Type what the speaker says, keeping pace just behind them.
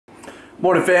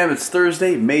Morning fam, it's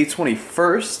Thursday, May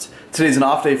 21st. Today's an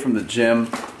off day from the gym,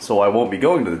 so I won't be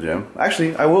going to the gym.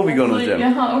 Actually, I will be going to the gym.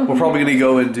 Yeah, we're probably going to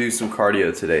go and do some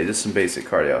cardio today, just some basic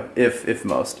cardio, if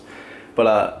most.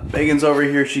 But Megan's over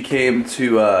here, she came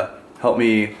to help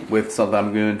me with something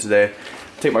I'm doing today.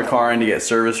 Take my car in to get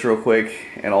service real quick,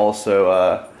 and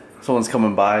also someone's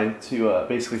coming by to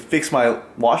basically fix my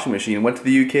washing machine. Went to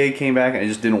the UK, came back, and it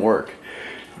just didn't work.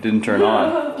 It didn't turn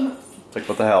on. It's like,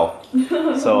 what the hell?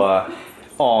 So,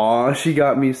 aw, she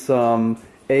got me some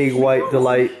Egg White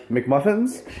Delight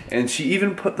McMuffins, and she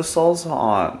even put the salsa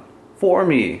on for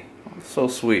me. So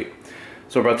sweet.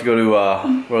 So we're about to go to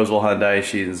Roseville Hyundai.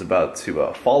 She's about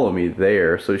to follow me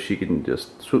there so she can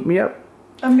just swoop me up.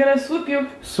 I'm gonna swoop you.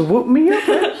 Swoop me up,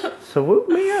 bitch. Swoop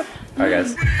me up. Alright,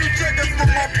 guys.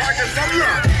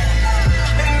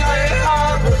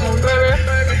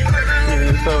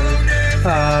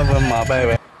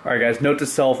 Alright, guys, note to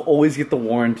self, always get the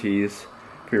warranties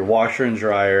for your washer and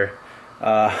dryer.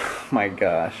 My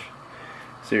gosh.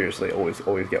 Seriously,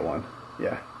 always get one.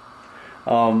 Yeah.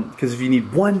 Because if you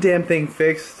need one damn thing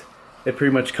fixed, it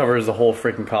pretty much covers the whole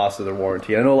freaking cost of the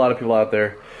warranty. I know a lot of people out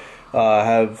there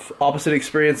have opposite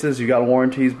experiences. You got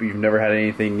warranties, but you've never had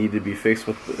anything need to be fixed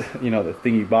with, the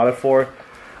thing you bought it for.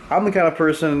 I'm the kind of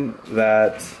person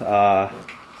that,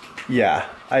 yeah,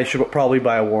 I should probably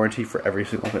buy a warranty for every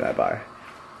single thing I buy.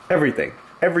 Everything.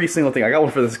 Every single thing. I got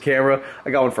one for this camera,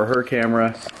 I got one for her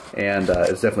camera, and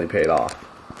it's definitely paid off.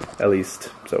 At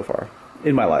least so far.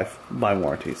 In my life, my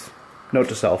warranties. Note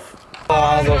to self.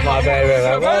 My baby,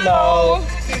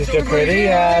 just a pretty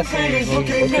ass,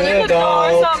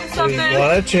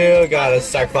 wanna chill, got a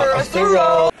sack for us to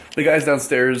roll. The guy's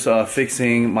downstairs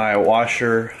fixing my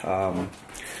washer.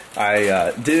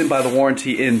 I didn't buy the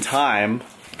warranty in time,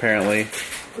 apparently,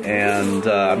 and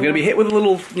I'm gonna be hit with a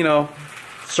little,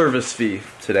 service fee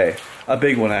today. A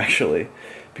big one, actually,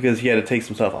 because he had to take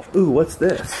some stuff off. Ooh, what's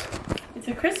this? It's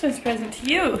a Christmas present to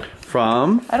you.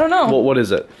 From? I don't know. What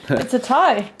is it? It's a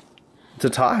tie. It's a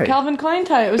tie. Calvin Klein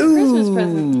tie. It was a Christmas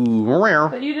present.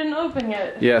 But you didn't open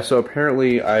yet. Yeah, so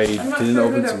apparently I didn't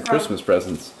open some Christmas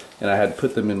presents, and I had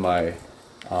put them in my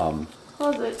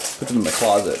closet. Put them in my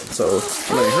closet. So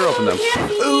I'm letting her open them.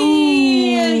 Candy. Ooh!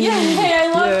 Yay! I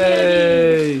love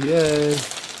candy. Yay!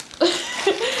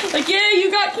 Like, yay! You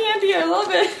got candy. I love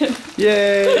it.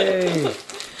 Yay!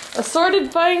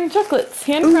 Assorted fine chocolates,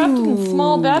 handcrafted in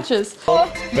small batches.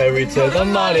 Married to the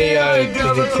money, I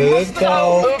give it to the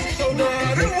dough.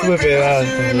 Whip it out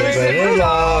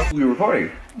and we were recording.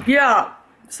 Yeah.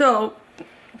 So.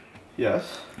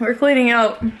 Yes. We're cleaning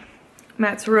out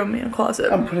Matt's room in a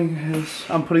closet. I'm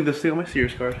putting this thing on my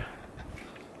Sears card.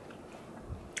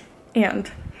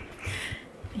 And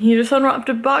he just unwrapped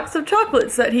a box of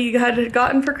chocolates that he had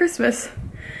gotten for Christmas.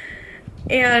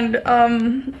 And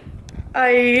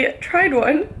I tried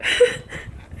one,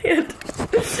 and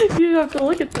you have to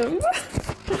look at them.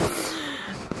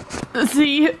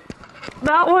 See,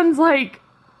 that one's like,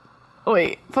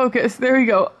 wait, focus, there we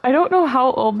go. I don't know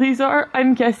how old these are.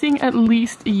 I'm guessing at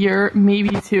least a year,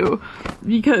 maybe two,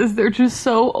 because they're just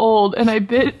so old. And I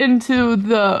bit into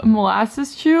the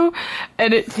molasses chew,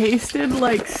 and it tasted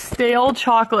like stale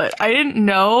chocolate. I didn't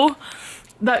know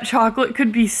that chocolate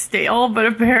could be stale, but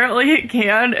apparently it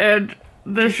can, and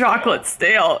this chocolate's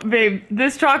stale. Babe,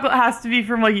 this chocolate has to be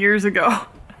from like years ago.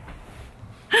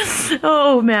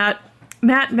 Oh, Matt.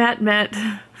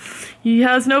 He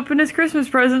hasn't opened his Christmas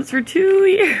presents for 2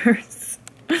 years.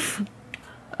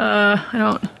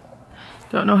 I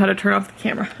don't know how to turn off the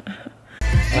camera.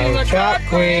 I'm a trap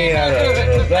queen, I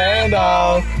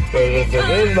love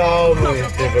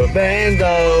a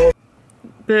bando.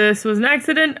 This was an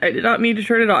accident. I did not mean to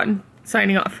turn it on.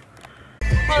 Signing off.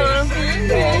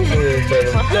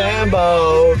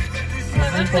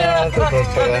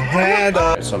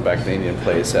 So I'm back to the Indian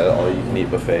place at all you can eat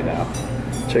buffet now.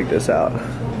 Check this out.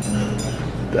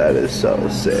 That is so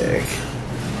sick.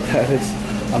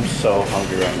 I'm so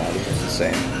hungry right now. This is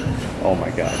insane. Oh my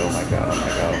god, oh my god, oh my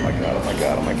god, oh my god, oh my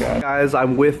god, oh my god. Guys,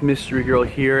 I'm with Mystery Girl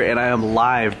here and I am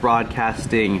live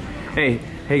broadcasting. Hey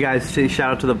guys, say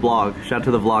shout out to the vlog. Shout out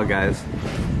to the vlog, guys.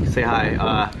 Say hi.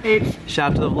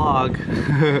 Shout out to the vlog.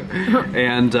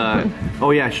 And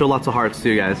oh yeah, show lots of hearts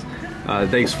too, guys.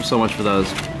 Thanks so much for those.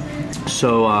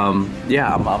 So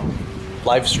yeah, I'm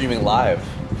live streaming live.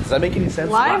 Does that make any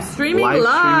sense? Live streaming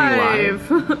live.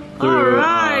 Through,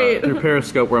 through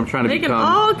Periscope, where I'm trying to making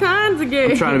all kinds of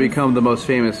games. I'm trying to become the most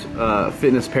famous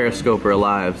fitness periscoper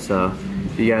alive. So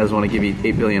if you guys want to give me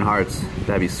 8 billion hearts,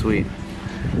 that'd be sweet.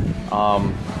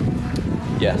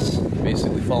 Yes,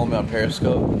 basically follow me on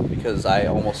Periscope because I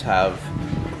almost have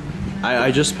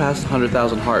I just passed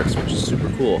 100,000 hearts, which is super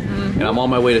cool. And I'm on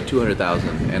my way to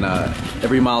 200,000. And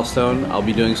every milestone, I'll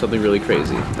be doing something really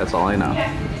crazy. That's all I know.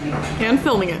 And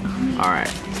filming it.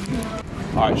 Alright.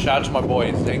 Alright, shout out to my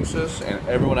boy Zinxus and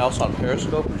everyone else on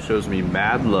Periscope who shows me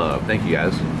mad love. Thank you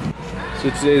guys. So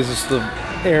today is just the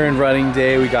errand running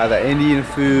day. We got that Indian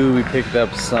food. We picked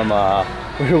up some,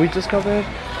 where did we just come in?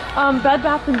 Bed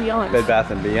Bath & Beyond. Bed Bath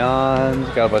 & Beyond.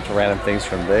 Got a bunch of random things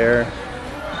from there.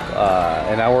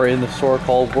 And now we're in the store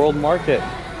called World Market.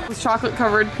 With chocolate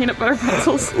covered peanut butter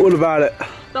pretzels. What about it?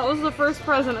 That was the first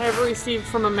present I ever received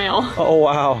from a male. Oh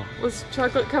wow. Was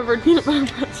chocolate covered peanut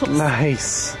butter pretzels.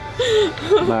 Nice.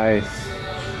 Nice.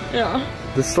 Yeah.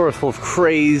 This store is full of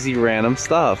crazy random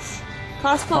stuff.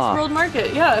 Cost Plus World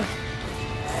Market, yeah.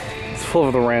 It's full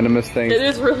of the randomest things. It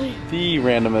is really. The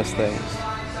randomest things.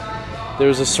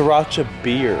 There's a sriracha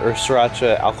beer, or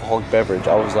sriracha alcoholic beverage.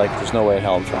 I was like, there's no way in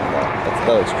hell I'm trying that.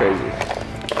 That looks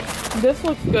crazy. This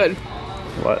looks good.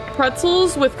 What?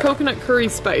 Pretzels with coconut curry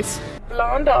spice.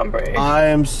 Blonde ombre. I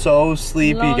am so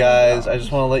sleepy, guys. I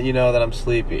just want to let you know that I'm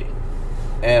sleepy.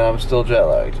 And I'm still jet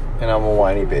lagged. And I'm a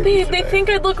whiny baby. They think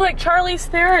I'd look like Charlize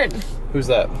Theron. Who's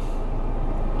that?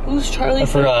 Who's Charlize Theron? I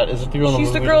forgot. Is it the girl in the movie?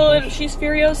 She's the girl in, she's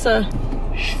Furiosa.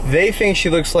 They think she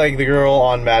looks like the girl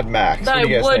on Mad Max. That I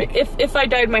would if I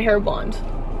dyed my hair blonde.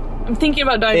 I'm thinking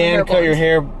about dyeing my hair blonde. And cut your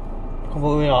hair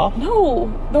completely off? No,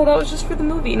 that was just for the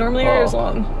movie. Normally her hair is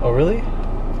long. Oh, really?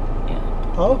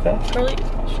 Yeah. Oh, okay. Charlie,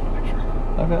 I'll show you a picture.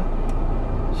 Okay.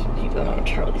 He doesn't know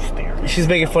Charlize Theron. She's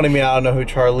making fun of me. I don't know who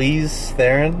Charlize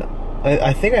Theron.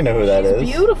 I think I know who that is.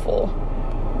 She's beautiful.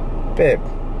 Babe,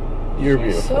 you're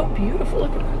beautiful. She's so beautiful.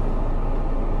 Look at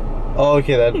her. Oh,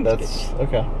 okay. That's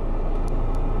okay.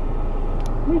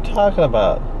 What are you talking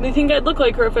about? They think I'd look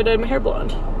like her if I dyed my hair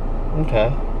blonde.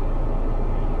 Okay.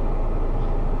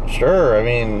 Sure, I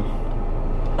mean,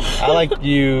 I like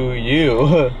you.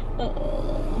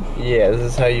 Yeah, this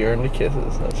is how you earn the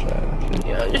kisses. That's right.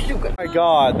 Yeah, you good. Oh my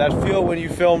god, that feel when you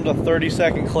filmed a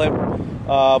 30-second clip,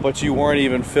 but you weren't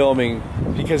even filming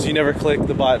because you never clicked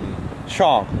the button.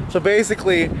 Strong. So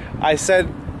basically, I said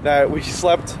that we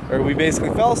slept, or we basically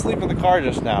fell asleep in the car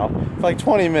just now for like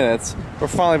 20 minutes. We're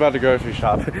finally about to grocery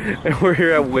shop, and we're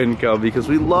here at Winco because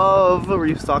we love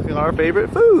restocking our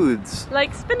favorite foods.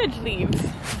 Like spinach leaves.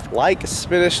 Like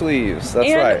spinach leaves,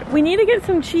 that's right. We need to get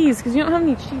some cheese because you don't have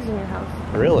any cheese in your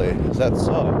house. Really? Is that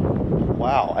so?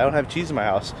 Wow, I don't have cheese in my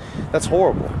house. That's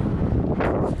horrible.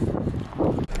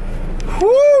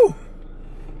 Woo!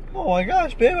 Oh my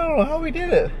gosh, babe, I don't know how we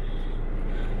did it.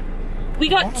 We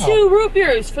got 2 root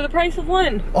beers for the price of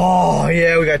 1. Oh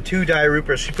yeah, we got 2 diet root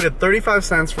beers. She put in 35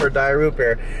 cents for a diet root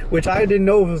beer, which I didn't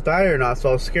know if it was diet or not, so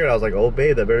I was scared. I was like, oh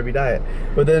babe, that better be diet.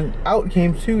 But then out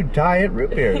came 2 diet root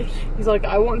beers. He's like,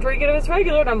 I won't drink it if it's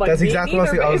regular. And I'm like, that's exactly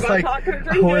what I was saying.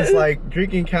 I was like,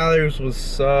 drinking calories was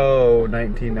so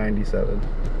 1997.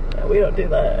 Yeah, we don't do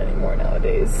that anymore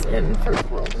nowadays in first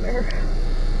world America.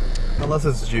 Unless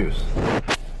it's juice.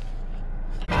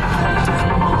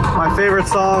 My favorite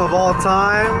song of all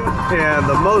time and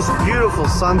the most beautiful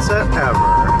sunset ever.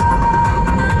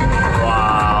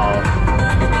 Wow.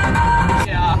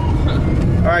 Yeah.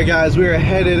 Alright guys, we are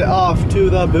headed off to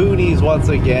the boonies once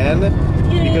again.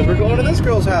 Yay. Because we're going to this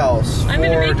girl's house for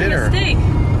dinner. A steak.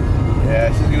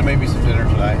 Yeah, she's gonna make me some dinner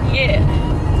tonight. Yeah.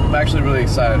 I'm actually really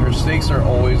excited. Her steaks are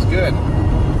always good.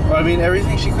 Well, I mean,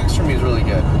 everything she cooks for me is really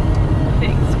good.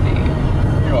 Thanks, babe.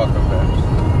 You're welcome, babe.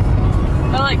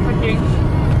 I like cooking.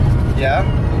 Yeah?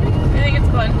 I think it's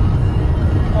fun.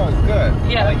 Oh, it's good.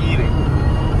 Yeah. I like eating.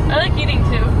 I like eating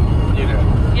too. You do?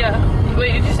 Yeah.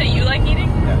 Wait, did you say you like eating?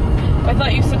 Yeah. I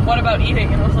thought you said, what about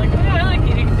eating? And I was like, oh, yeah, I like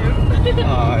eating too.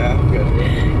 Oh, yeah,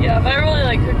 good. Yeah, but I really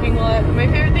like cooking a lot. My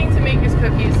favorite thing to make is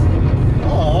cookies.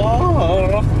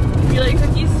 Oh. You like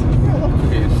cookies? I love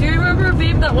cookies. Do you remember,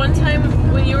 babe, that one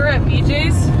time when you were at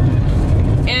BJ's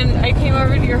and I came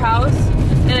over to your house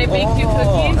and I baked you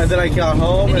cookies? And then I got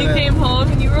home and you came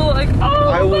home and you were like, oh my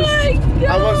god!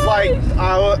 I was like,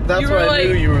 that's when I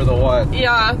knew you were the one.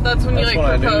 Yeah, that's when you like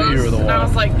proposed. I knew you were the one. And I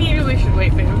was like, maybe we should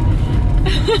wait, babe.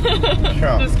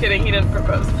 Sure. Just kidding, he didn't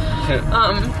propose.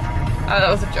 That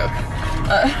was a joke.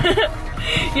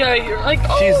 Yeah, you're like,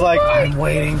 oh. She's like, I'm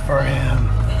waiting for him.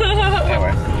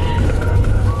 Anyway.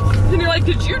 And you're like,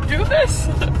 did you do this?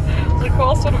 I was like, who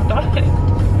else would have done it?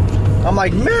 I'm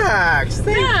like, Max,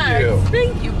 thank you.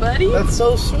 Thank you, buddy. That's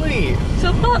so sweet.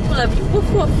 So thoughtful of you.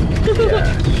 Woof woof.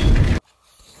 Yeah.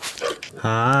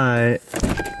 Hi.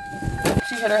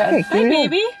 She hit her head. Hi,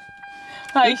 baby.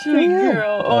 Hi, sweet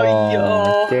girl. Oh,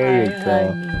 yo. There you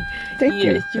go. Honey. Thank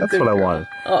you. That's what I wanted.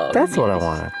 Oh, that's what I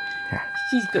wanted. Yeah.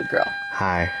 She's a good girl.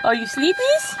 Hi. Are you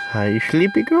sleepies? Hi, you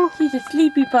sleepy girl? She's a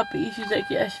sleepy puppy. She's like,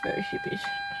 yes, very sleepy.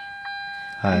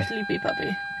 Hi. I'm a sleepy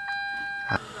puppy.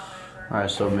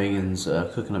 Alright, so Megan's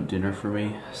cooking up dinner for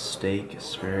me. Steak,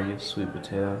 asparagus, sweet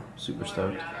potato, super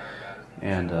stoked.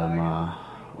 And I'm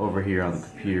over here on the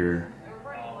computer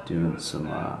doing some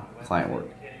client work.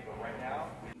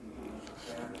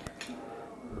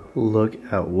 Look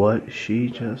at what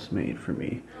she just made for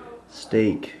me.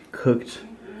 Steak cooked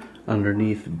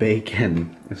underneath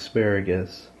bacon,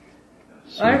 asparagus,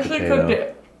 sweet I actually potato. cooked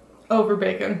it over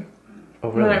bacon. Oh,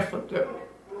 And really? then I flipped it.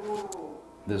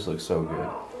 This looks so good.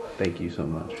 Thank you so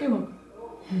much. You're welcome.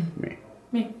 Me.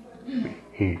 Me.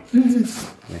 Me.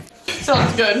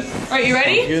 Sounds good. Alright, you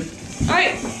ready? Good.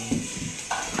 Alright.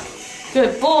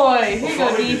 Good boy. Here you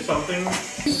go, D.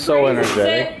 So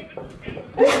energetic.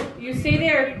 You stay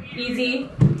there. Easy.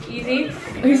 Easy.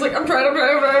 He's like, I'm trying.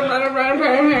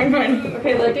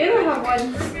 Okay, let Dana have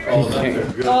one.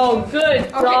 Oh, good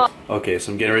job. Okay,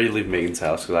 so I'm getting ready to leave Megan's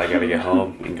house because I gotta get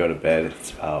home and go to bed.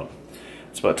 It's about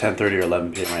 10:30 or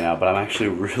 11 p.m. right now, but I'm actually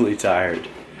really tired,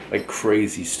 like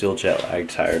crazy, still jet lag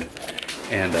tired.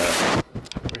 And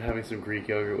we're having some Greek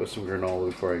yogurt with some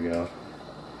granola before I go.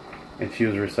 And she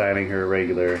was reciting her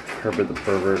regular Herbert the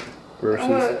Pervert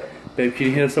verses. Babe, can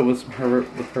you hit us up with some Herbert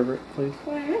the Pervert, please?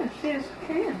 Well, yes, I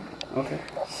can. Okay.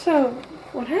 So,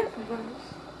 what happened was,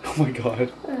 Oh my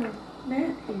God.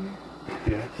 Matt here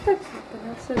Yeah. said something.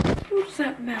 I said, what does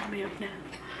that remind me of now?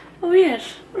 Oh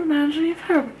yes, reminds me of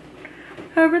Herbert.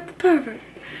 Herbert the Pervert.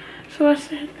 So I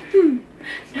said,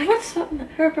 now what's something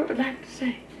that Herbert would like to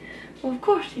say? Well, of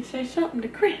course he'd say something to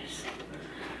Chris.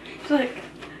 It's like,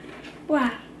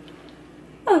 wow.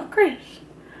 Oh, Chris,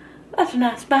 that's a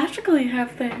nice bicycle you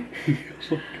have there.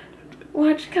 Why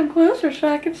don't you come closer so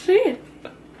I can see it?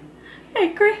 Hey,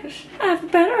 Chris, I have a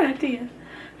better idea.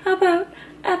 How about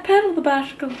I pedal the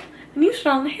bicycle and you sit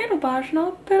on the handlebars and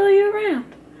I'll pedal you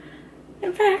around?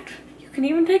 In fact, you can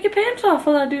even take your pants off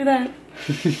while I do that.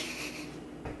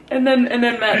 And then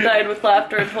Matt died with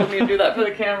laughter and told me to do that for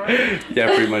the camera. Yeah,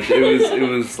 pretty much. It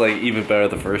was like even better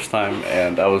the first time,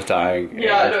 and I was dying.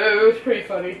 Yeah, it was pretty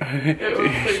funny. It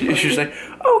was pretty funny. She's like,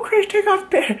 "Oh, Chris, take off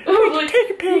pants. Take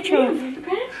your pants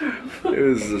off." It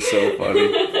was just so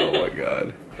funny. Oh my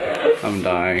God, I'm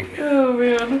dying. Oh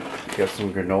man. Got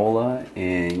some granola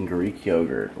and Greek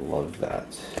yogurt. Love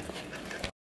that.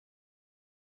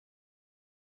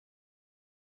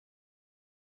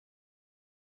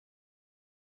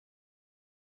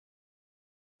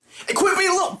 Hey, quit being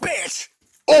a little bitch!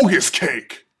 Ogus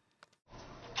cake!